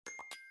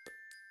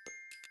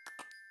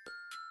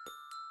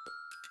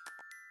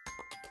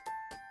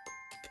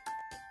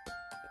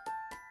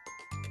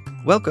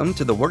Welcome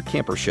to the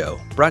Workamper Show,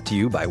 brought to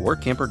you by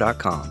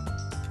Workamper.com.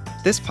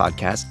 This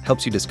podcast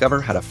helps you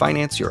discover how to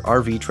finance your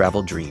RV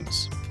travel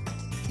dreams.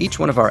 Each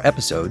one of our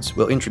episodes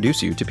will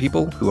introduce you to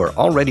people who are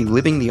already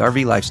living the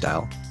RV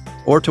lifestyle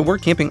or to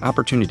work camping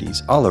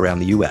opportunities all around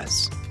the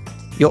U.S.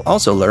 You'll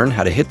also learn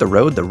how to hit the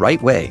road the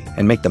right way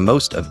and make the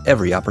most of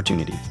every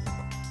opportunity.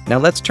 Now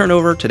let's turn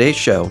over today's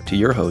show to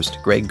your host,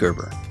 Greg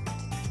Gerber.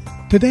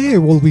 Today I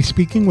will be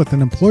speaking with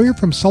an employer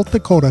from South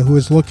Dakota who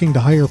is looking to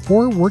hire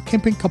 4 work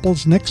camping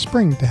couples next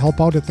spring to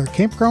help out at their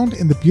campground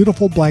in the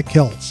beautiful Black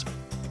Hills.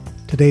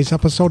 Today's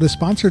episode is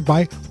sponsored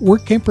by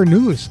Workamper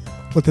News.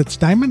 With its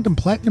diamond and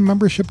platinum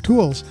membership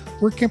tools,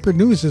 Workamper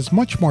News is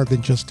much more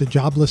than just a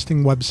job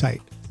listing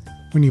website.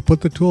 When you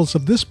put the tools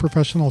of this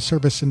professional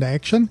service into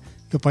action,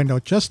 you'll find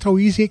out just how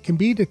easy it can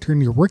be to turn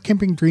your work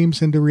camping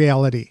dreams into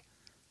reality.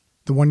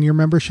 The one-year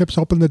memberships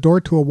open the door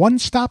to a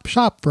one-stop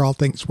shop for all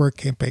things work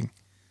camping.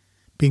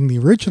 Being the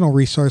original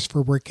resource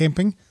for work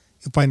camping,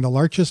 you'll find the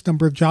largest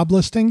number of job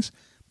listings,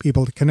 be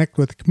able to connect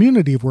with a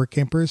community of work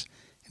campers,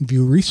 and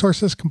view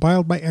resources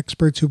compiled by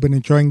experts who've been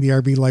enjoying the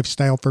RV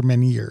lifestyle for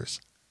many years.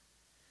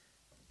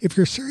 If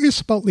you're serious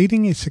about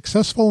leading a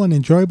successful and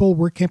enjoyable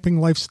work camping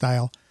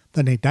lifestyle,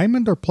 then a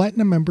diamond or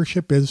platinum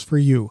membership is for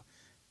you.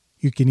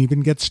 You can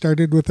even get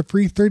started with a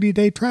free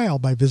 30-day trial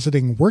by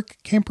visiting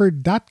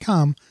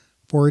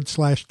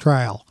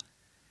workamper.com/trial.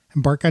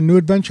 Embark on new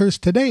adventures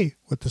today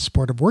with the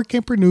support of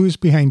Workamper News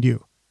behind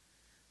you.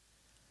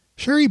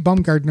 Sherry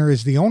Bumgardner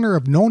is the owner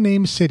of No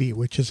Name City,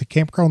 which is a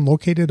campground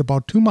located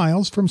about 2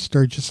 miles from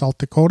Sturgis, South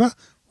Dakota,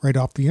 right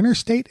off the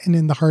interstate and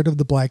in the heart of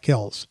the Black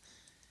Hills.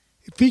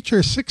 It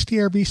features 60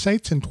 RV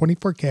sites and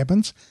 24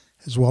 cabins,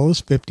 as well as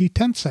 50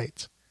 tent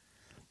sites.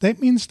 That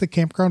means the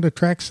campground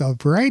attracts a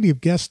variety of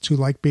guests who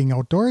like being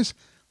outdoors.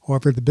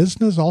 However, the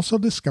business also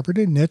discovered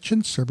a niche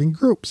in serving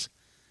groups.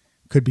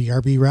 Could be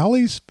RV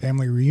rallies,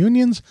 family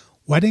reunions,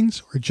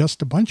 weddings, or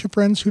just a bunch of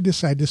friends who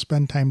decide to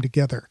spend time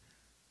together.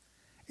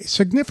 A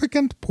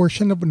significant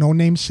portion of No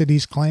Name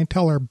City's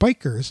clientele are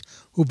bikers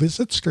who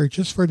visit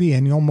Sturgis for the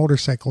annual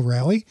motorcycle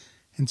rally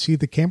and see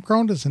the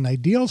campground as an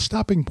ideal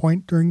stopping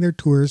point during their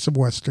tours of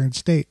western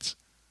states.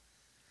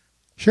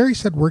 Sherry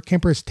said work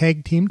campers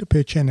tag team to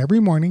pitch in every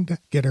morning to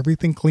get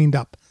everything cleaned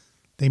up.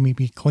 They may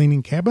be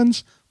cleaning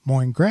cabins,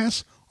 mowing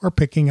grass, or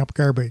picking up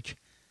garbage.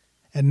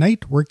 At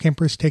night, work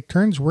campers take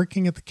turns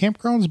working at the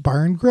campground's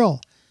bar and grill.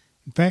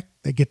 In fact,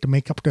 they get to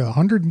make up to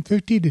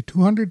 $150 to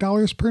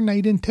 $200 per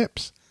night in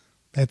tips.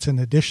 That's in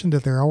addition to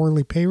their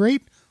hourly pay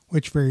rate,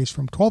 which varies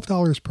from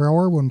 $12 per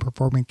hour when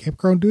performing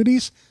campground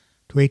duties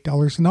to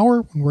 $8 an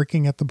hour when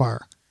working at the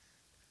bar.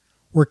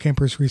 Work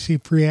campers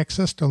receive free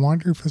access to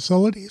laundry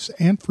facilities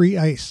and free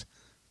ice.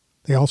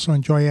 They also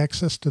enjoy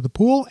access to the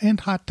pool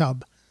and hot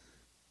tub.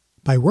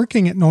 By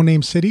working at No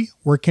Name City,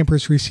 work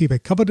campers receive a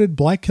coveted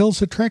Black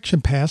Hills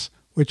Attraction Pass,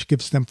 which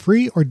gives them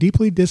free or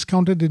deeply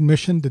discounted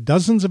admission to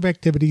dozens of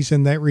activities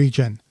in that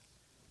region.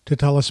 To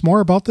tell us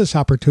more about this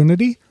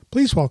opportunity,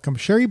 please welcome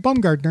Sherry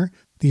Bumgardner,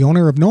 the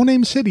owner of No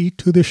Name City,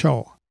 to the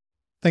show.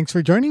 Thanks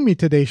for joining me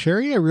today,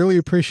 Sherry. I really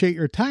appreciate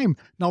your time.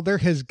 Now, there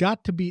has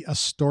got to be a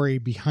story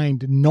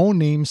behind No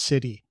Name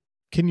City.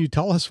 Can you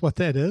tell us what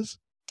that is?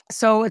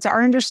 So it's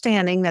our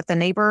understanding that the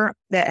neighbor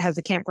that has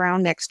a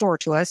campground next door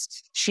to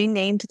us, she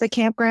named the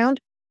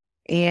campground,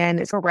 and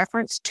it's a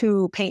reference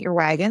to Paint Your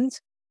Wagons,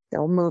 the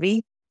old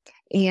movie.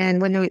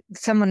 And when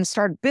someone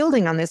started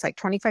building on this, like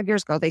 25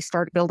 years ago, they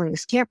started building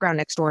this campground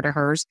next door to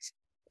hers.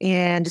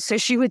 And so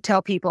she would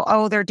tell people,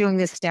 oh, they're doing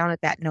this down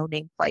at that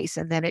no-name place.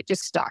 And then it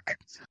just stuck.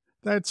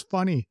 That's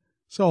funny.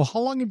 So how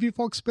long have you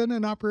folks been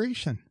in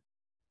operation?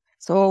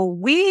 So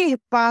we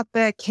bought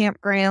the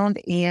campground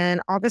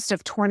in August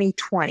of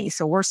 2020.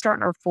 So we're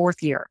starting our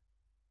 4th year.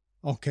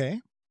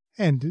 Okay.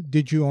 And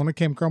did you own a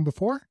campground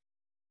before?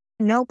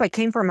 Nope. I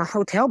came from a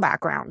hotel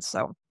background.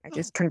 So I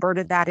just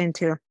converted that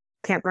into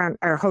campground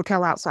or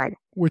hotel outside.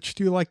 Which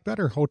do you like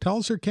better,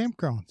 hotels or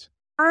campgrounds?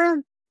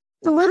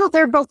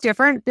 They're both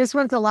different. This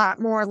one's a lot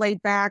more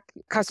laid back.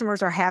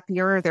 Customers are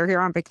happier. They're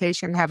here on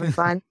vacation, having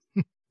fun.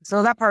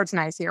 So that part's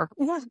nice here.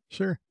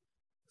 Sure.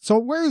 So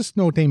where is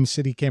No Name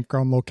City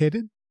Campground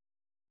located?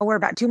 We're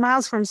about 2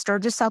 miles from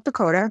Sturgis, South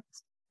Dakota,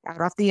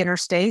 out off the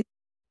interstate,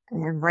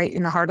 and right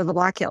in the heart of the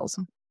Black Hills.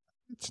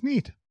 It's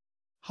neat.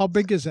 How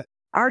big is it?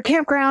 Our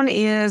campground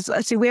is,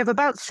 we have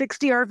about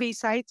 60 RV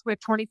sites with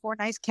 24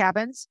 nice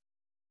cabins.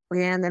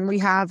 And then we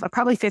have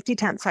probably 50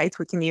 tent sites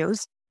we can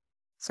use.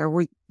 So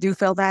we do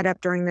fill that up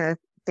during the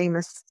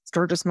famous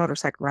Sturgis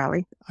motorcycle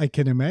rally. I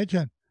can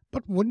imagine.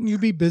 But wouldn't you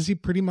be busy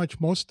pretty much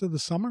most of the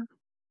summer?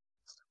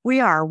 We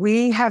are.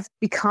 We have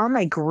become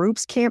a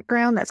groups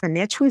campground. That's a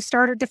niche we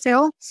started to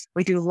fill.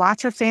 We do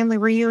lots of family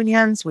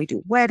reunions. We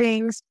do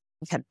weddings.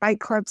 We've had bike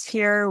clubs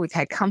here. We've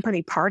had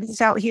company parties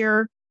out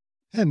here.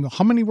 And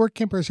how many work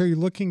campers are you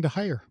looking to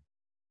hire?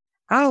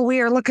 Oh, we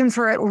are looking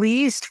for at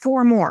least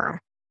 4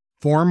 more.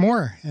 4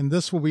 more. And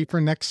this will be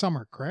for next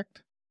summer,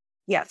 correct?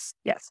 Yes.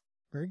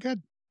 Very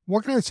good.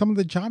 What are some of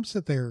the jobs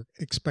that they're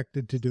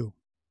expected to do?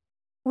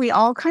 We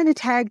all kind of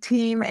tag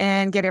team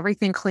and get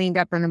everything cleaned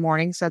up in the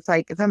morning. So it's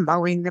like the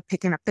mowing, the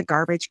picking up the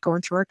garbage,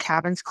 going through our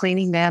cabins,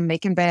 cleaning them,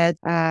 making beds.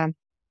 And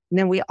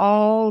then we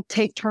all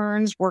take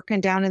turns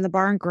working down in the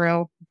barn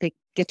grill. They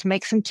get to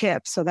make some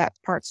tips. So that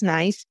part's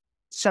nice.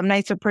 Some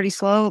nights are pretty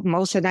slow.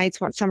 Most of the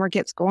nights once summer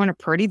gets going are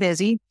pretty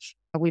busy.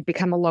 We've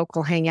become a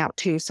local hangout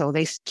too. So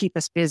they keep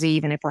us busy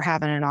even if we're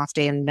having an off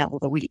day in the middle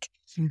of the week.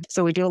 Mm-hmm.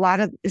 So we do a lot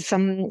of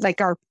like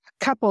our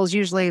couples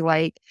usually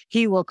like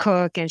he will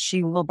cook and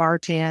she will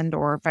bartend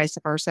or vice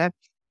versa.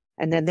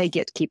 And then they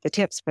get to keep the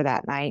tips for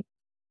that night.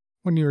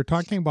 When you were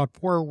talking about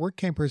 4 work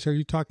campers, are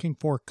you talking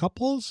 4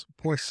 couples,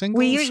 4 singles?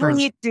 We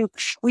usually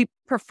we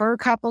prefer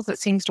couples. It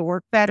seems to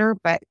work better,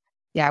 but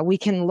yeah, we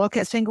can look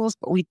at singles,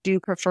 but we do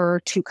prefer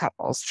 2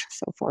 couples.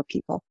 So 4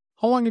 people.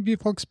 How long have you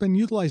folks been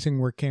utilizing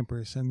work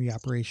campers in the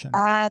operation?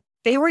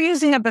 They were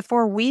using it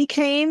before we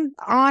came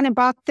on and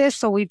bought this,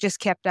 so we've just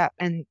kept up.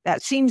 And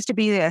that seems to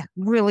be a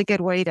really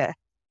good way to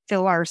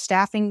fill our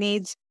staffing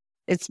needs.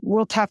 It's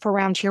real tough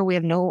around here. We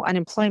have no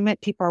unemployment.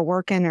 People are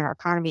working and our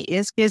economy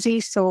is busy,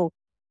 so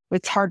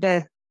it's hard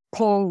to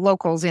pull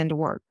locals into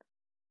work.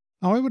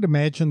 Now, I would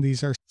imagine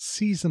these are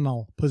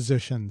seasonal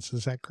positions.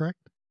 Is that correct?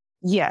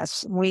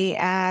 Yes. We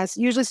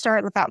usually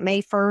start about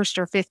May 1st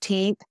or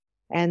 15th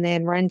and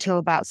then run till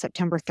about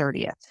September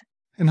 30th.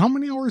 And how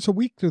many hours a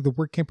week do the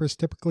work campers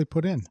typically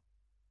put in?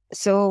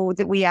 So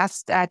that we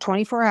asked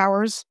 24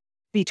 hours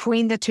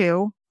between the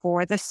two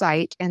for the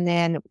site, and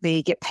then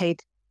they get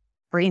paid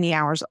for any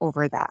hours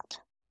over that.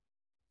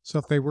 So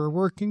if they were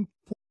working,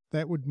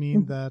 that would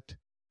mean that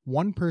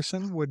one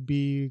person would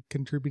be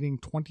contributing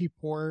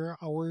 24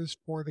 hours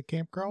for the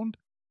campground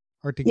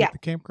or to get the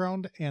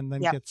campground and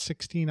then get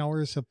 16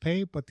 hours of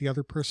pay, but the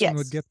other person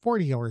would get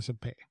 40 hours of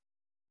pay.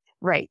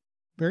 Right.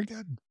 Very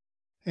good.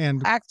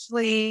 And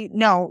actually,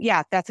 no,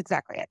 that's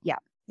exactly it. Yeah.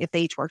 If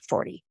they each worked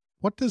 40.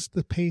 What does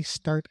the pay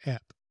start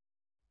at?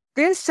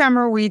 This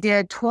summer, we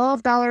did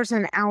 $12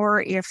 an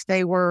hour if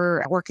they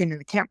were working in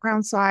the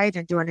campground side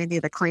and doing any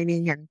of the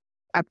cleaning and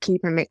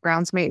upkeep and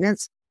grounds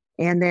maintenance.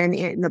 And then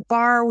in the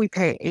bar, we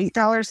pay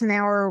 $8 an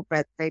hour,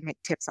 but they make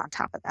tips on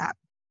top of that.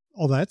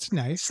 Oh, that's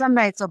nice. Some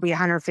nights will be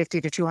 $150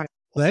 to $200.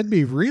 That'd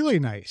be really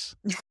nice.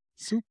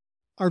 So,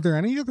 are there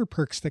any other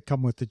perks that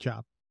come with the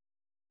job?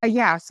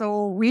 Yeah,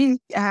 so we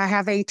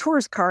have a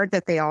tourist card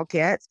that they all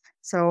get.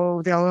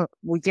 So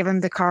we give them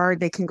the card.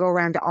 They can go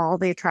around to all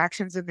the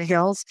attractions in the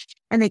hills,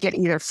 and they get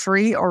either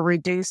free or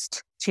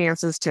reduced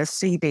chances to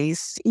see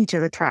each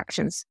of the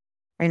attractions.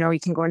 I know you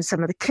can go into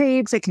some of the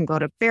caves. They can go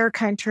to bear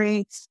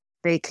country.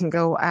 They can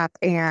go up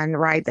and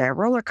ride the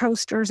roller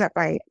coasters up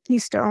by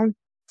Keystone.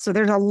 So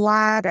there's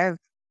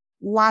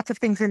lots of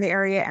things in the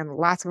area, and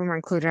lots of them are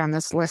included on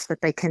this list that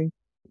they can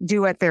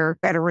do at their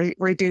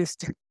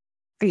reduced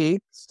fee.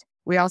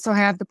 We also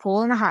have the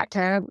pool and a hot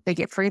tub. They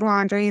get free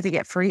laundry. They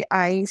get free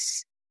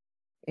ice.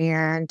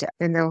 And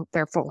then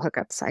their full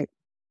hookup site.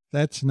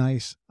 That's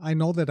nice. I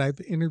know that I've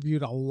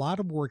interviewed a lot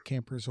of work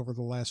campers over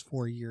the last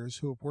 4 years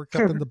who have worked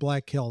up in the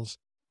Black Hills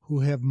who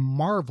have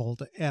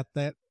marveled at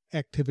that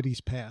activities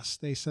pass.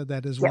 They said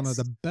that is one of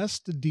the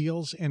best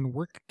deals in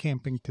work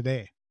camping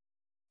today.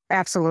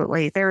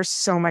 Absolutely. There's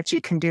so much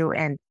you can do.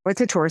 And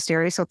it's a tourist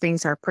area, so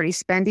things are pretty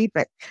spendy,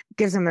 but it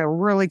gives them a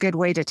really good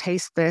way to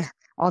taste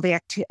all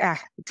the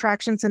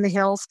attractions in the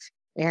hills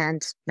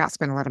and not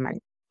spend a lot of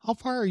money. How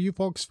far are you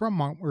folks from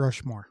Mount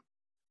Rushmore?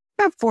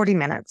 About 40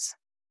 minutes.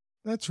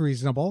 That's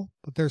reasonable,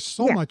 but there's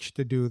so much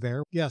to do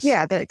there. Yes.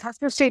 Yeah, the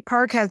Custer State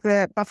Park has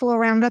the Buffalo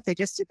Roundup. They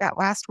just did that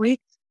last week.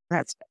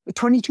 That's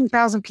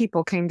 22,000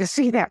 people came to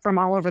see that from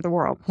all over the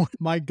world. Oh,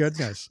 my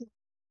goodness.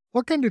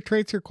 What kind of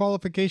traits or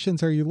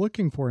qualifications are you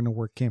looking for in a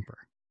work camper?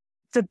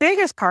 The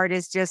biggest part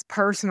is just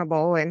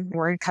personable, and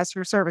we're in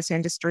customer service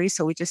industry,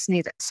 so we just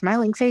need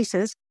smiling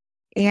faces.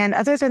 And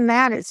other than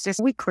that, it's just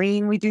we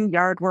clean, we do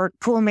yard work,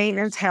 pool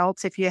maintenance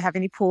helps if you have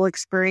any pool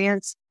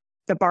experience.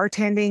 The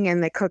bartending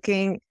and the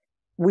cooking,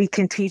 we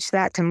can teach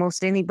that to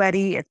most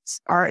anybody.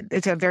 It's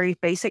a very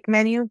basic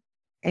menu.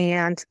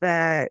 And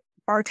the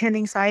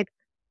bartending side,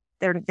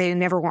 they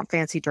never want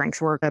fancy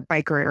drinks. We're a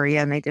biker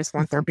area and they just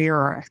want their beer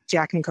or a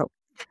Jack and Coke.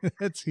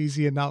 That's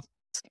easy enough.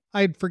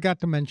 I forgot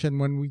to mention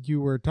when you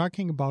were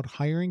talking about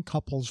hiring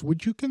couples,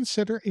 would you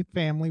consider a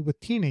family with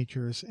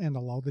teenagers and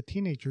allow the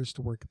teenagers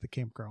to work at the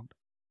campground?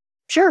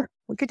 Sure,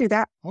 we could do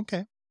that.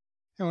 Okay.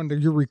 And are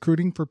you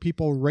recruiting for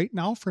people right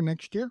now for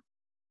next year?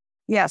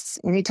 Yes,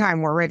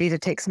 anytime. We're ready to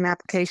take some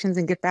applications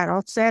and get that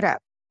all set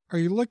up. Are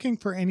you looking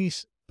for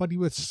anybody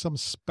with some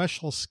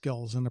special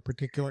skills in a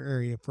particular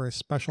area for a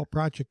special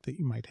project that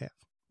you might have?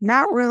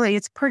 Not really.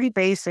 It's pretty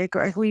basic.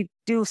 We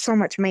do so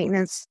much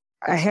maintenance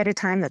ahead of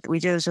time that we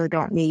usually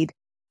don't need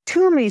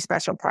too many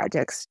special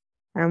projects.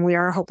 And we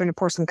are hoping to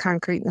pour some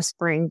concrete in the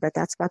spring, but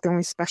that's about the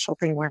only special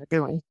thing we're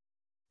doing.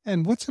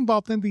 And what's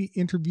involved in the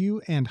interview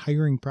and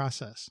hiring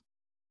process?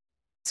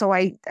 So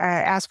I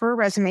ask for a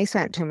resume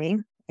sent to me,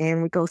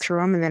 and we go through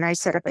them, and then I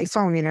set up a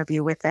phone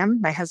interview with them.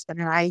 My husband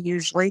and I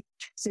usually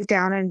sit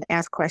down and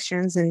ask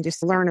questions and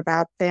just learn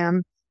about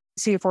them,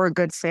 see if we're a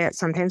good fit.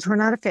 Sometimes we're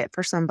not a fit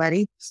for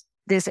somebody.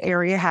 this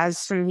area has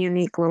some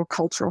unique little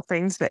cultural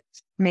things that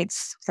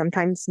makes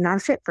sometimes not a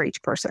fit for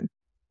each person.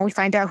 We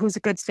find out who's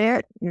a good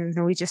fit, and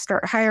then we just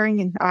start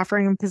hiring and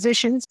offering them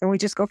positions, and we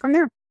just go from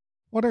there.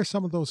 What are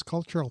some of those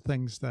cultural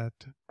things that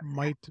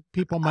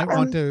people might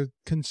want to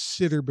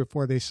consider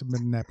before they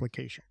submit an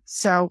application?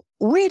 So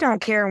we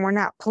don't care, and we're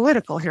not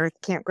political here at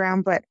the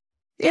campground, but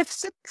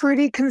it's a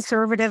pretty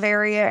conservative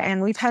area,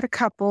 and we've had a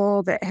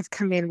couple that have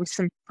come in with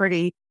some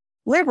pretty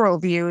liberal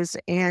views,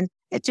 and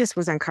it just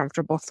was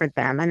uncomfortable for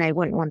them, and I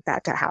wouldn't want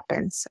that to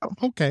happen. So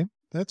okay,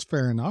 that's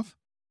fair enough.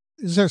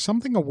 Is there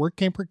something a work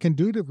camper can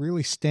do to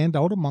really stand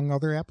out among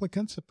other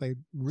applicants if they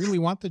really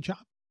want the job?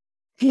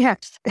 yeah,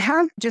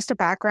 have just a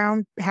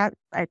background.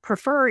 I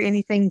prefer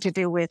anything to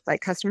do with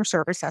like customer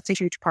service. That's a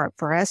huge part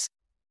for us.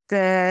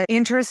 The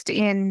interest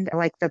in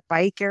like the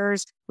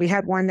bikers, we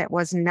had one that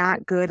was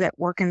not good at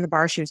working the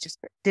bar. She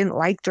didn't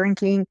like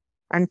drinking.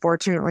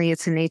 Unfortunately,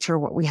 it's the nature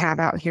of what we have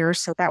out here.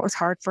 So that was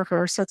hard for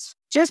her. So it's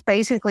just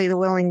basically the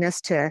willingness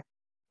to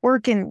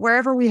work in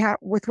wherever we have,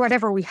 with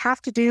whatever we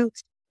have to do.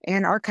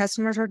 And our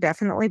customers are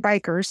definitely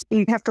bikers.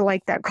 You have to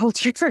like that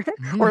culture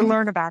or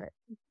learn about it.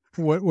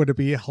 What would it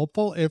be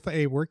helpful if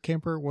a work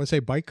camper was a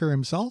biker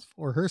himself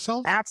or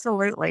herself?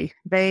 Absolutely.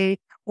 They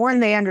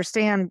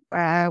understand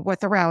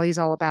what the rally is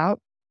all about,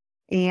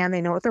 and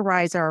they know what the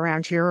rides are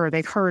around here, or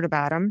they've heard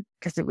about them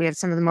because we have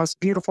some of the most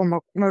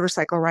beautiful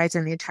motorcycle rides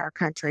in the entire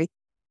country.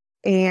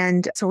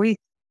 And so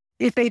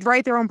if they'd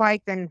ride their own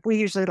bike, then we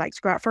usually like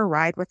to go out for a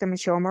ride with them and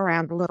show them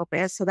around a little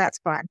bit. So that's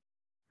fun.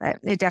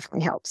 It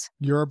definitely helps.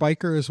 You're a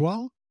biker as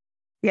well?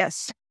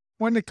 Yes.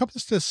 When it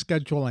comes to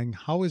scheduling,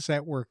 how is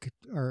that work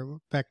or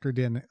factored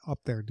in up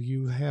there? Do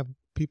you have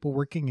people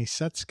working a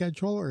set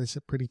schedule, or is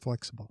it pretty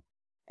flexible?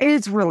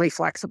 It's really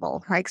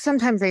flexible. Like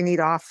sometimes they need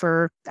off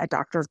for a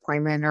doctor's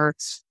appointment, or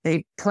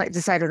they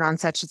decided on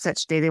such and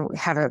such day they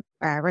have a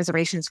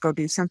reservation to go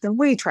do something.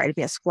 We try to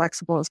be as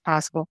flexible as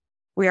possible.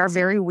 We are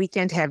very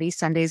weekend heavy.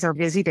 Sundays are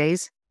busy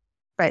days.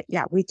 But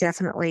yeah, we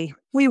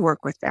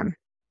work with them.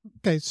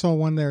 Okay, so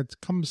when it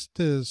comes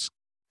to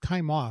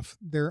time off,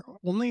 they're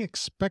only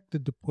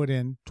expected to put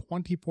in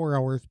 24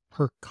 hours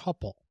per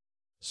couple.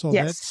 So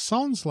Yes. that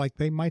sounds like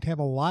they might have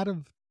a lot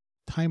of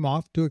time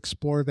off to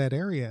explore that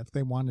area if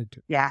they wanted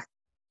to. Yeah.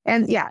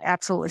 And yeah,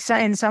 absolutely. So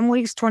in some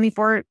weeks,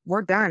 24,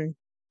 we're done.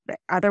 But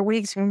other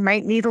weeks, we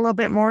might need a little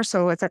bit more.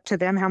 So it's up to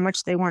them how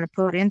much they want to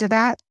put into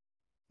that.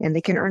 And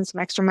they can earn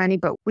some extra money,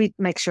 but we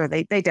make sure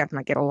they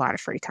definitely get a lot of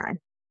free time.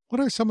 What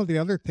are some of the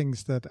other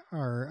things that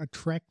are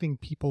attracting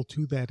people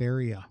to that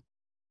area?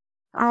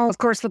 Oh, of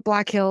course, the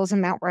Black Hills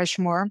and Mount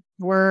Rushmore.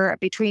 We're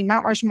between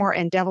Mount Rushmore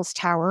and Devil's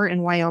Tower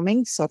in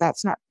Wyoming. So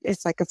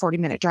it's like a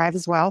 40-minute drive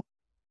as well.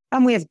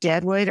 We have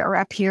Deadwood or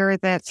up here.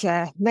 That's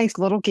a nice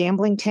little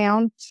gambling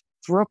town.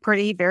 It's real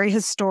pretty, very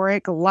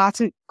historic,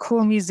 lots of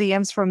cool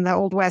museums from the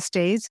Old West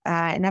days.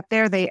 And up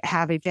there, they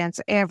have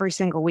events every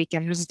single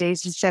weekend. There's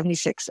Days of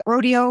 76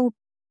 Rodeo.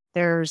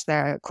 There's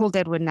the Cool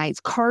Deadwood Nights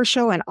car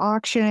show and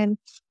auction.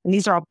 And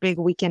these are all big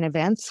weekend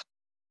events.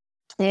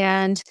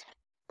 And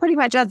pretty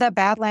much the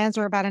Badlands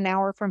are about an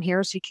hour from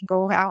here, so you can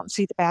go out and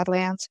see the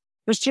Badlands.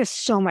 There's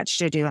just so much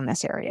to do in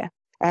this area.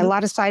 A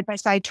lot of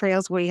side-by-side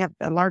trails. We have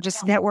the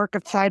largest network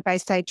of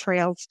side-by-side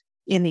trails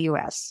in the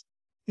U.S.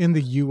 In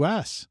the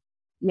U.S.?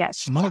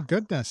 Yes. My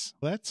goodness.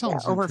 That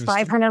sounds over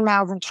interesting. 500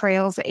 miles of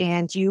trails,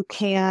 and you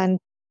can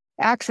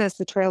access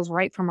the trails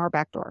right from our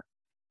back door.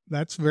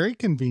 That's very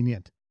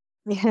convenient.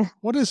 Yeah.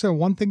 What is the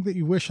one thing that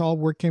you wish all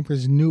work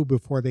campers knew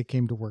before they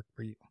came to work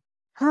for you?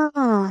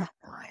 I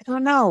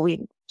don't know.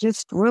 We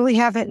just really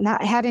haven't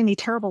not had any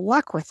terrible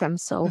luck with them.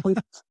 So we've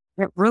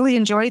really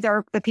enjoyed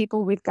the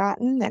people we've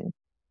gotten, and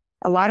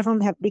a lot of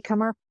them have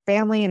become our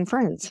family and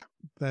friends.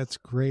 That's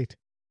great.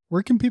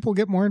 Where can people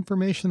get more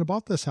information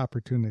about this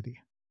opportunity?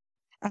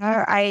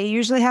 I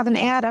usually have an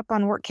ad up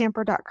on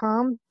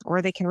workamper.com,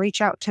 or they can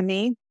reach out to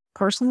me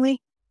personally.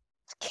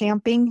 It's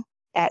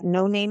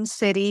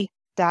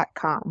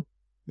camping@nonamecity.com.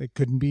 It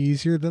couldn't be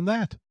easier than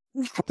that.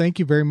 Thank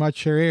you very much,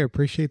 Sherry. I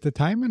appreciate the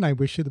time, and I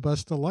wish you the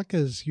best of luck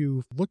as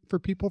you look for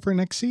people for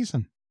next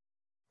season.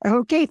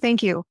 Okay,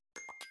 thank you.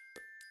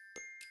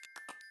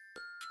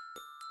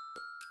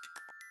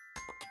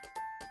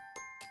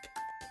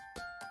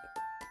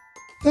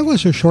 That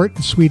was a short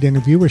and sweet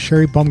interview with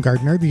Sherry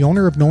Bumgardner, the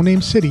owner of No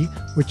Name City,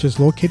 which is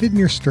located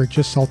near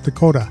Sturgis, South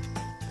Dakota.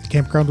 The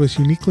campground was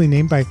uniquely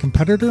named by a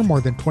competitor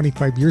more than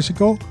 25 years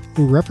ago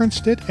who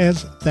referenced it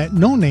as that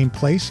no-name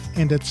place,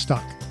 and it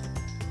stuck.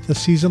 The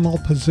seasonal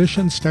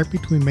positions start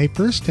between May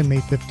 1st and May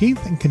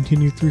 15th and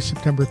continue through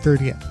September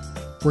 30th.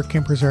 Work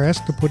campers are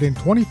asked to put in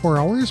 24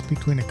 hours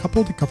between a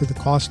couple to cover the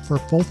cost for a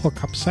full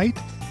hookup site,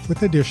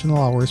 with additional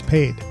hours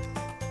paid.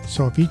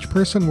 So if each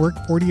person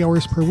worked 40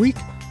 hours per week,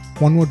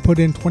 one would put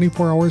in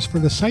 24 hours for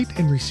the site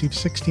and receive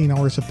 16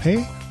 hours of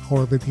pay.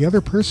 However, the other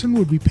person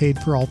would be paid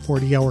for all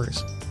 40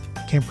 hours.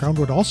 The campground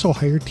would also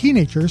hire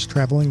teenagers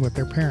traveling with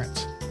their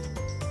parents.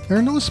 There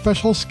are no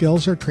special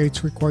skills or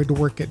traits required to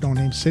work at No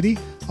Name City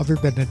other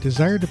than a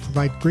desire to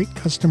provide great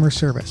customer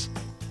service.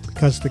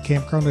 Because the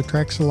campground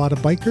attracts a lot of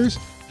bikers,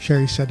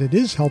 Sherry said it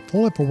is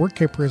helpful if a work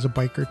camper is a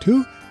biker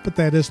too, but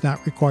that is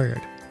not required.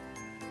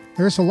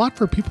 There is a lot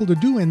for people to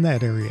do in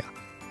that area.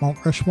 Mount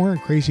Rushmore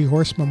and Crazy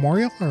Horse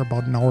Memorial are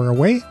about an hour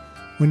away.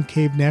 Wind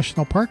Cave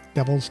National Park,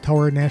 Devil's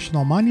Tower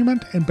National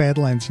Monument, and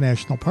Badlands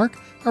National Park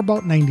are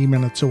about 90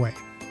 minutes away.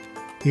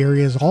 The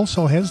area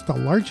also has the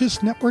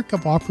largest network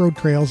of off-road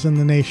trails in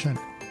the nation.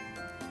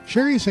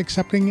 Sherry is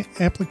accepting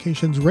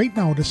applications right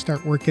now to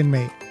start work in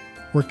May.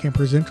 Work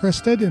campers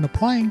interested in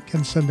applying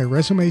can send their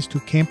resumes to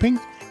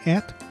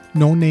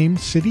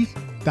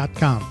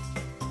camping@nonamecity.com.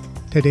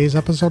 Today's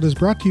episode is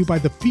brought to you by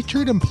the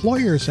featured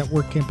employers at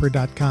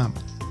workamper.com.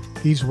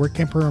 These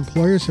Workamper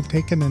employers have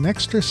taken an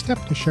extra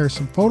step to share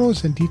some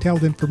photos and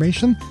detailed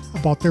information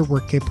about their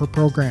Workamper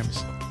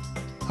programs.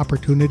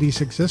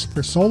 Opportunities exist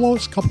for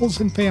solos,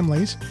 couples, and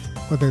families,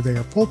 whether they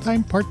are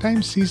full-time,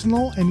 part-time,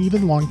 seasonal, and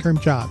even long-term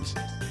jobs.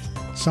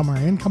 Some are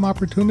income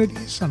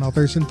opportunities, and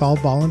others involve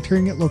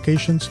volunteering at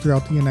locations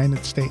throughout the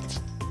United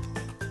States.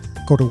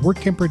 Go to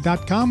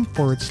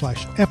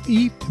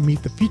workamper.com/FE to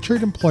meet the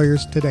featured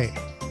employers today.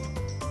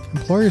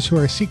 Employers who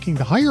are seeking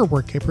to hire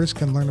work campers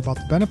can learn about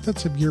the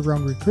benefits of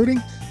year-round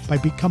recruiting by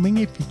becoming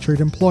a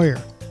featured employer.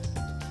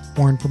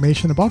 More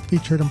information about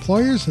featured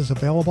employers is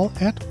available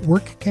at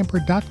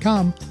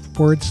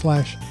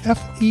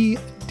workamper.com/FE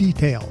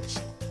details.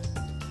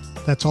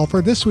 That's all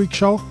for this week's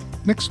show.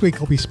 Next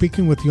week, I'll be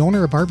speaking with the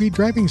owner of RV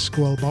Driving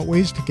School about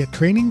ways to get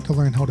training to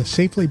learn how to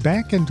safely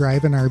back and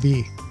drive an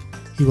RV.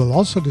 He will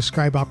also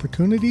describe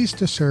opportunities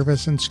to serve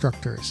as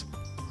instructors.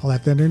 I'll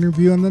have that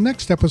interview in the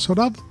next episode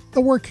of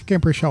The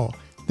Workamper Show.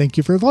 Thank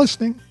you for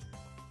listening.